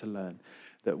starting to learn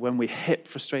that when we hit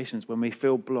frustrations, when we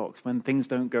feel blocked, when things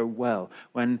don't go well,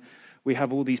 when we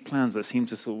have all these plans that seem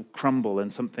to sort of crumble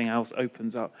and something else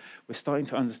opens up, we're starting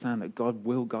to understand that God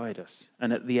will guide us.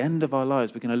 And at the end of our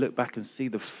lives, we're going to look back and see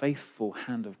the faithful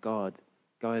hand of God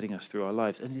guiding us through our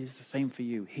lives. And it is the same for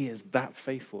you. He is that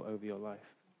faithful over your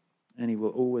life. And he will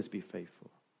always be faithful.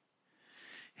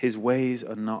 His ways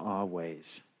are not our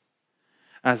ways.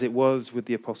 As it was with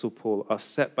the Apostle Paul, our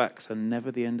setbacks are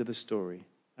never the end of the story.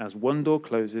 As one door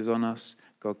closes on us,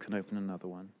 God can open another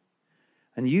one.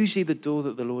 And usually the door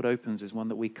that the Lord opens is one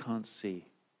that we can't see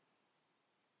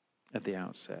at the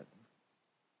outset.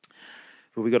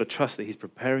 But we've got to trust that he's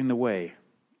preparing the way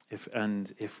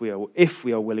if we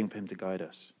are willing for him to guide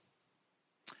us.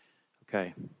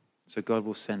 Okay, so God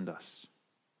will send us.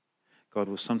 God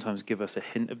will sometimes give us a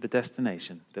hint of the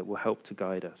destination that will help to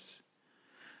guide us.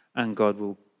 And God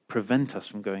will prevent us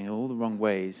from going all the wrong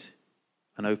ways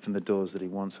and open the doors that he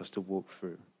wants us to walk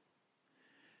through.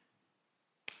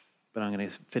 But I'm going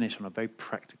to finish on a very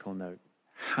practical note.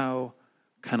 How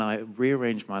can I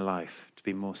rearrange my life to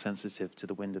be more sensitive to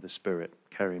the wind of the Spirit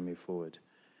carrying me forward?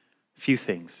 A few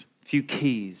things, a few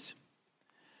keys.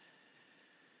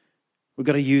 We've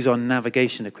got to use our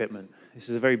navigation equipment. This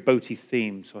is a very boaty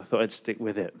theme, so I thought I'd stick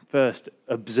with it. First,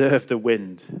 observe the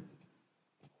wind.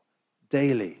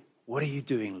 Daily, what are you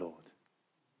doing, Lord?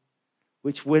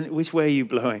 Which way are you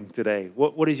blowing today?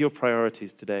 What is your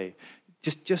priorities today?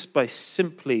 Just by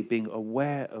simply being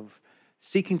aware of,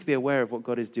 seeking to be aware of what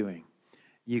God is doing,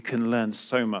 you can learn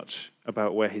so much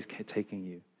about where he's taking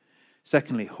you.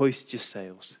 Secondly, hoist your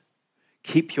sails.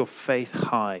 Keep your faith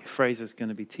high. Fraser's going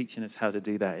to be teaching us how to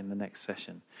do that in the next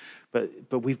session.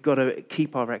 But we've got to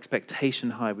keep our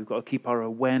expectation high. We've got to keep our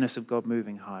awareness of God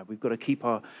moving high. We've got to keep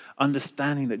our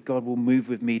understanding that God will move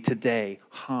with me today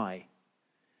high.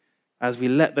 As we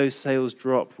let those sails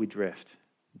drop, we drift.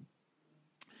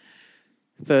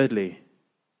 Thirdly,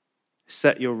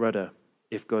 set your rudder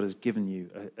if God has given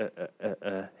you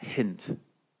a hint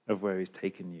of where he's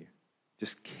taken you.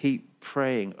 Just keep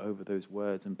praying over those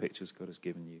words and pictures God has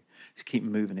given you. Just keep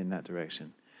moving in that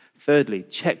direction. Thirdly,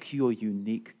 check your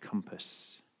unique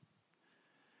compass.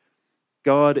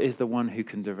 God is the one who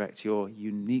can direct your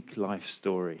unique life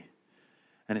story.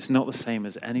 And it's not the same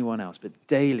as anyone else, but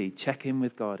daily check in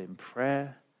with God in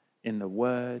prayer, in the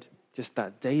word. Just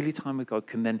that daily time with God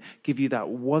can then give you that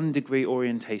 1 degree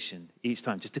orientation each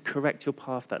time, just to correct your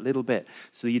path that little bit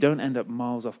so you don't end up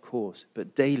miles off course.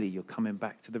 But daily you're coming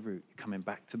back to the route, you're coming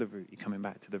back to the route, you're coming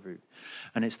back to the route.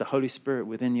 And it's the Holy Spirit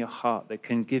within your heart that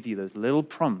can give you those little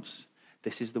prompts.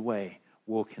 This is the way,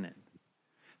 walk in it.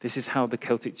 This is how the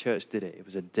Celtic Church did it. It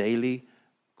was a daily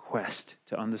quest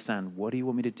to understand, what do you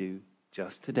want me to do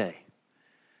just today?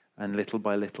 And little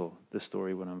by little, the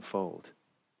story will unfold.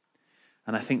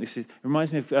 And I think it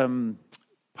reminds me of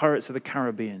Pirates of the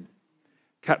Caribbean.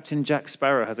 Captain Jack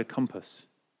Sparrow has a compass.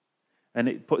 And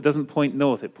it doesn't point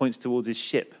north, it points towards his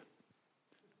ship.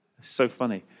 It's so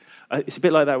funny. It's a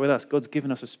bit like that with us. God's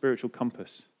given us a spiritual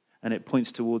compass, and it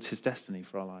points towards his destiny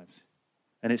for our lives.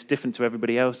 And it's different to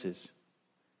everybody else's.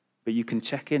 But you can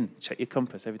check your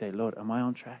compass every day. Lord, am I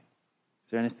on track?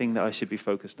 Is there anything that I should be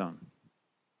focused on?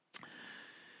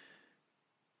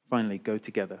 Finally, go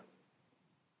together.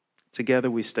 Together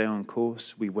we stay on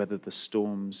course, we weather the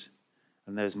storms,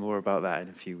 and there's more about that in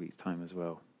a few weeks' time as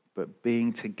well. But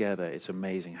being together, it's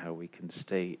amazing how we can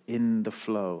stay in the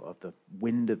flow of the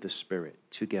wind of the Spirit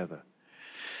together.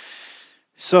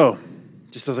 So,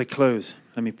 just as I close,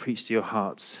 let me preach to your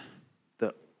hearts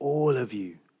that all of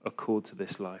you are called to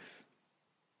this life.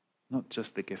 Not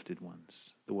just the gifted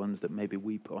ones, the ones that maybe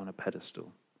we put on a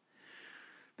pedestal.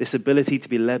 This ability to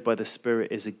be led by the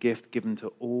Spirit is a gift given to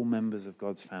all members of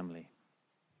God's family.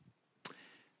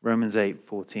 Romans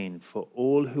 8:14, for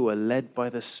all who are led by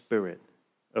the Spirit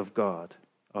of God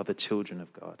are the children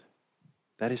of God.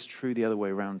 That is true the other way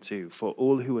around too. For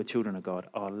all who are children of God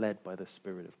are led by the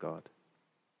Spirit of God.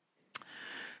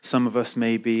 Some of us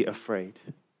may be afraid.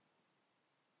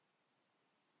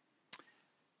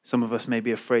 Some of us may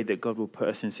be afraid that God will put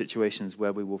us in situations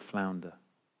where we will flounder.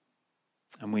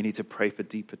 And we need to pray for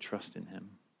deeper trust in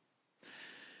him.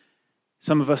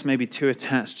 Some of us may be too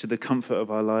attached to the comfort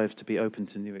of our lives to be open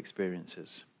to new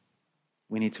experiences.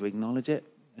 We need to acknowledge it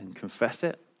and confess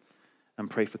it and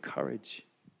pray for courage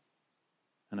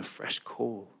and a fresh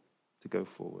call to go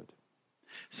forward.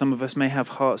 Some of us may have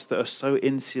hearts that are so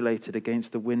insulated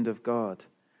against the wind of God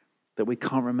that we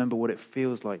can't remember what it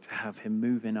feels like to have him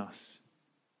move in us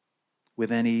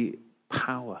with any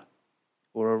power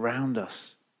or around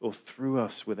us or through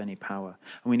us with any power.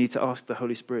 And we need to ask the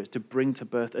Holy Spirit to bring to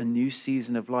birth a new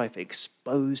season of life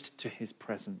exposed to his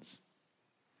presence.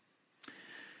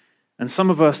 And some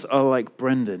of us are like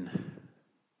Brendan,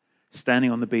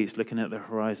 standing on the beach looking at the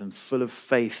horizon, full of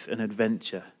faith and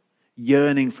adventure,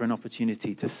 yearning for an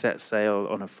opportunity to set sail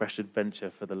on a fresh adventure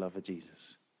for the love of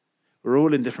Jesus. We're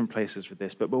all in different places with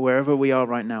this, but wherever we are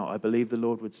right now, I believe the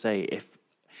Lord would say,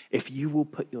 if you will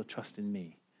put your trust in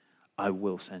me, I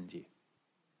will send you.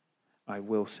 I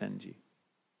will send you.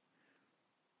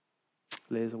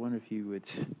 Liz, I wonder if you would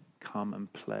come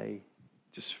and play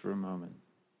just for a moment.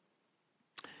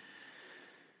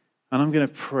 And I'm going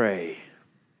to pray.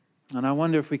 And I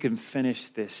wonder if we can finish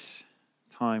this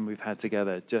time we've had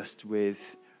together just with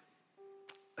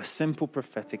a simple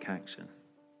prophetic action.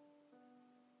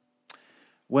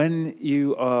 When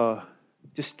you are,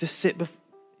 just sit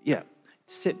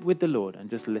with the Lord and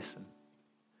just listen.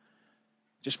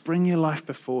 Just bring your life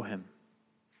before him.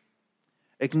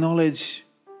 Acknowledge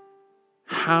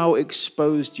how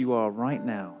exposed you are right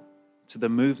now to the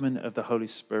movement of the Holy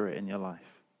Spirit in your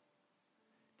life.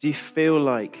 Do you feel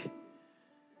like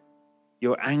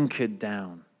you're anchored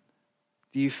down?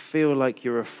 Do you feel like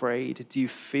you're afraid? Do you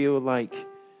feel like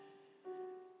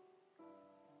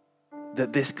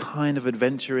that this kind of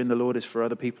adventure in the Lord is for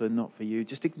other people and not for you?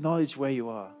 Just acknowledge where you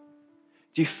are.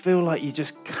 Do you feel like you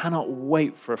just cannot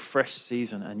wait for a fresh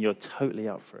season and you're totally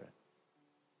up for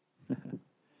it?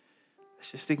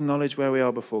 Let's just acknowledge where we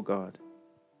are before God.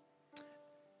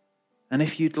 And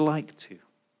if you'd like to,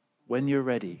 when you're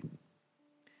ready,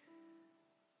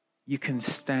 you can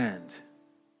stand.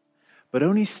 But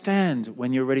only stand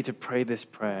when you're ready to pray this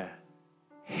prayer.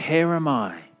 Here am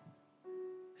I,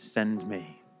 send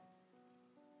me.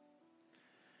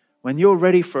 When you're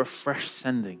ready for a fresh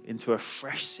sending into a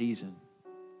fresh season,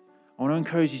 I want to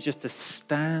encourage you just to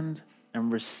stand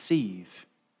and receive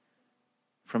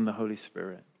from the Holy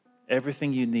Spirit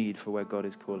everything you need for where God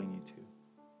is calling you to.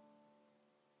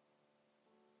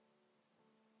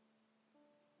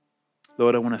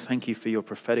 Lord, I want to thank you for your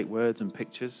prophetic words and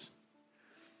pictures.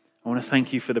 I want to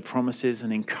thank you for the promises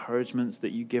and encouragements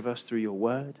that you give us through your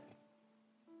word.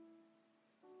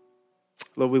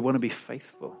 Lord, we want to be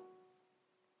faithful.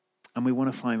 And we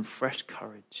want to find fresh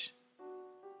courage.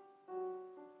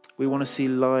 We want to see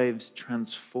lives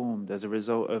transformed as a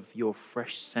result of your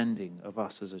fresh sending of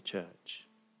us as a church.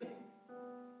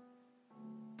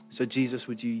 So Jesus,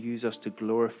 would you use us to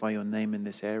glorify your name in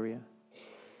this area?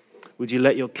 Would you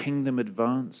let your kingdom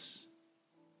advance?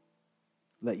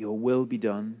 Let your will be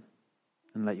done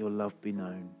and let your love be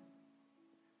known.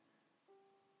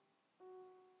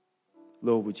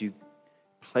 Lord, would you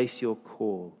place your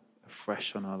call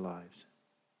afresh on our lives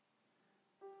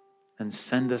and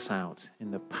send us out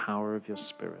in the power of your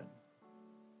Spirit.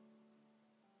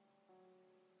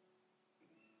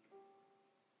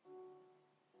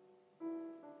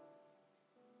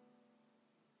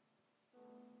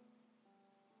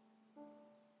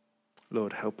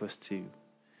 Lord, help us to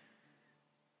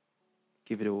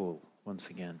give it all once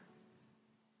again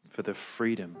for the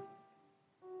freedom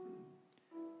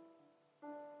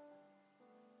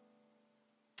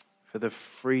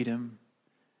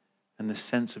and the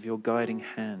sense of your guiding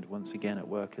hand once again at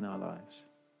work in our lives,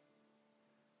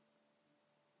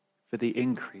 for the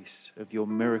increase of your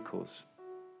miracles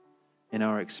in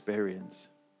our experience,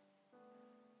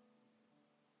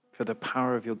 for the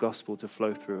power of your gospel to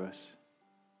flow through us.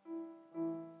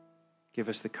 Give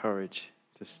us the courage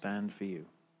to stand for you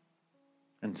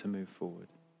and to move forward.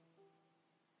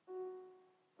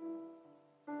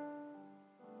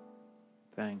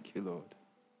 Thank you, Lord.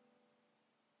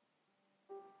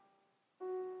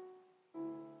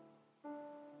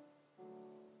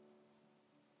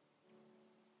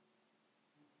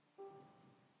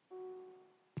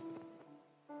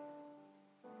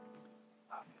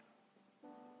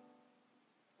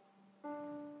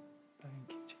 Thank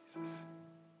you, Jesus.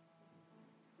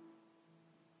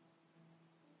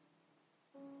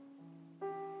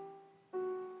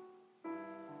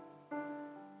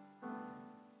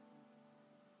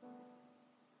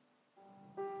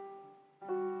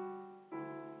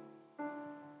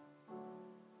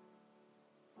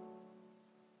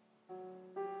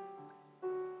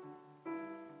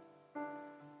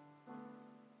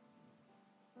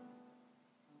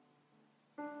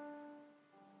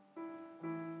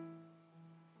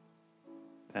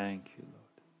 Thank you, Lord.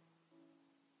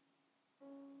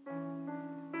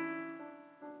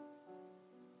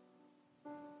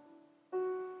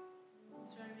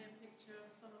 It's showing me a picture of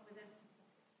someone with empty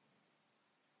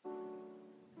pockets.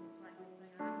 It's like they're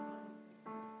saying, I haven't got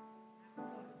anything. I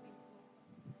haven't got anything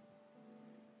to offer.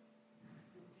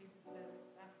 And Jesus says,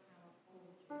 that's how I've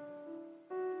called you.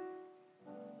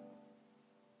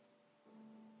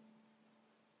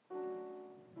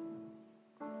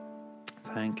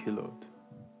 Thank you, Lord.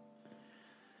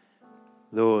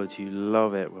 Lord, you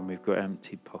love it when we've got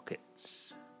empty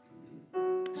pockets.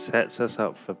 Sets us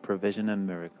up for provision and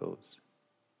miracles.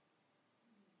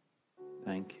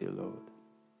 Thank you, Lord.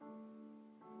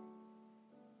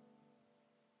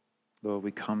 Lord,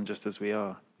 we come just as we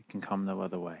are. We can come no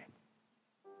other way.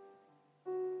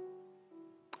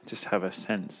 Just have a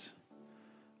sense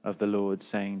of the Lord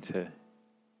saying to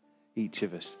each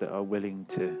of us that are willing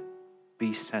to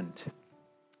be sent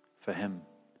for him,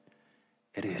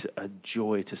 it is a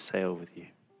joy to sail with you.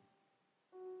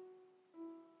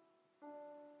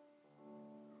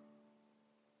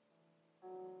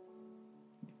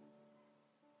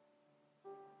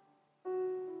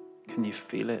 Can you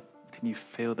feel it? Can you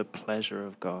feel the pleasure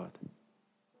of God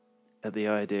at the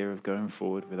idea of going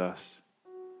forward with us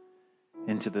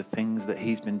into the things that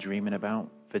he's been dreaming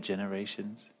about for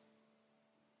generations?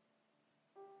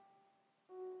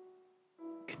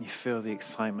 Can you feel the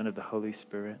excitement of the Holy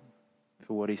Spirit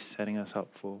for what he's setting us up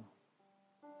for?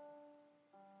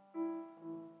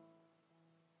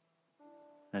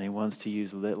 And he wants to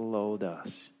use little old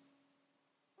us.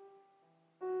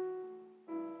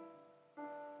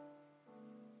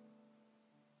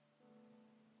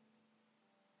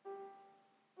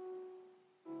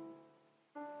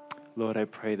 Lord, I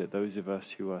pray that those of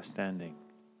us who are standing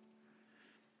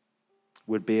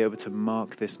would be able to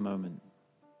mark this moment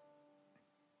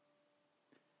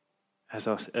as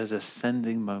a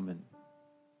sending moment.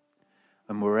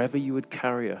 And wherever you would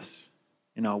carry us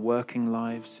in our working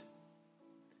lives,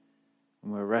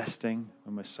 when we're resting,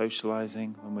 when we're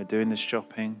socializing, when we're doing the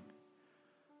shopping,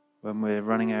 when we're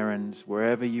running errands,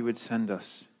 wherever you would send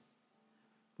us,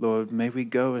 Lord, may we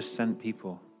go as sent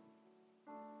people.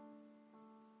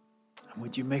 And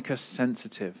would you make us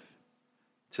sensitive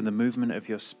to the movement of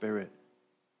your Spirit?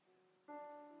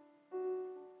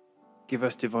 Give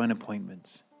us divine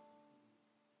appointments.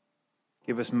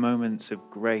 Give us moments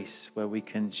of grace where we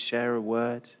can share a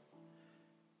word,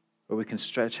 where we can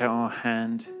stretch out our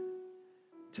hand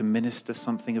to minister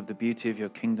something of the beauty of your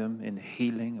kingdom in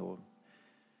healing or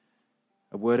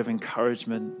a word of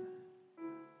encouragement.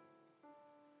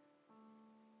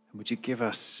 And would you give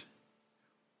us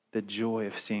the joy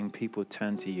of seeing people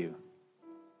turn to you,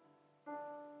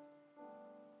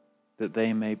 that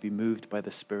they may be moved by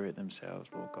the Spirit themselves,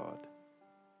 Lord God.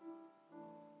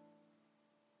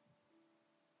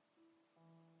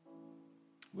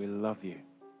 We love you,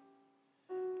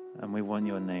 and we want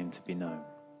your name to be known.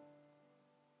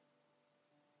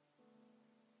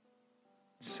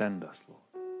 Send us, Lord.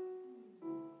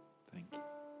 Thank you.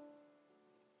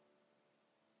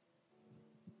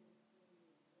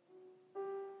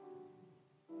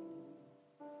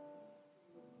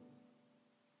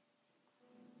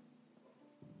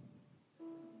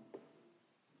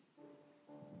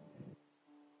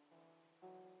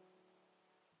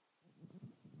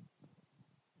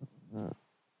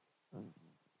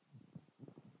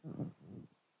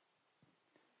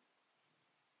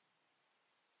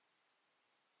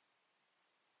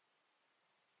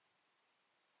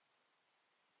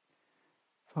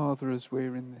 Father, as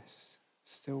we're in this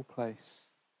still place,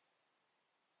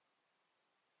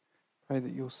 pray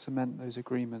that you'll cement those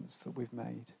agreements that we've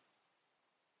made.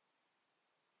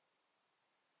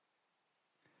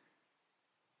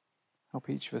 Help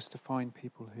each of us to find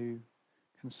people who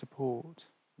can support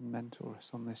and mentor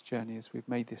us on this journey as we've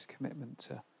made this commitment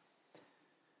to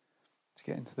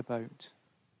get into the boat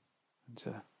and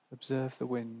to observe the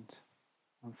wind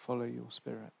and follow your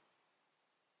Spirit.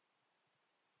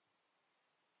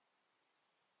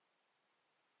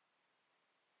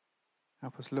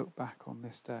 Help us look back on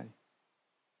this day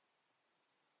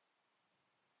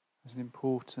as an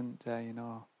important day in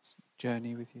our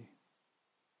journey with you.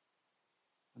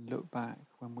 And look back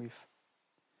when we've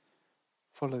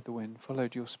followed the wind,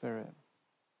 followed your Spirit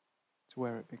to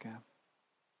where it began.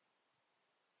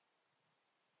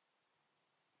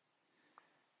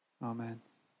 Amen.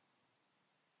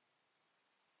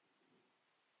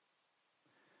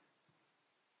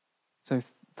 So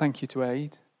thank you to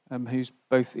Aid, who's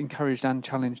both encouraged and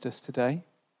challenged us today.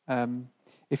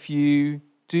 If you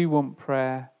do want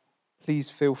prayer, please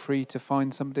feel free to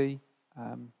find somebody.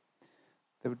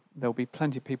 There'll be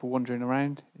plenty of people wandering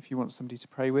around if you want somebody to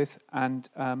pray with. And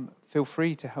feel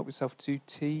free to help yourself to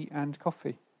tea and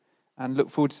coffee. And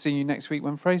look forward to seeing you next week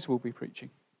when Fraser will be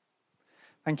preaching.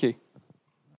 Thank you.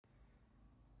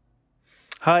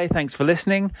 Hi, thanks for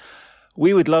listening.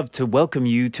 We would love to welcome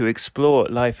you to explore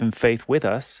life and faith with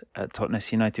us at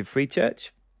Totnes United Free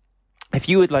Church. If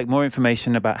you would like more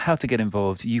information about how to get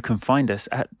involved, you can find us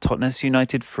at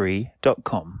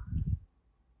totnesunitedfree.com.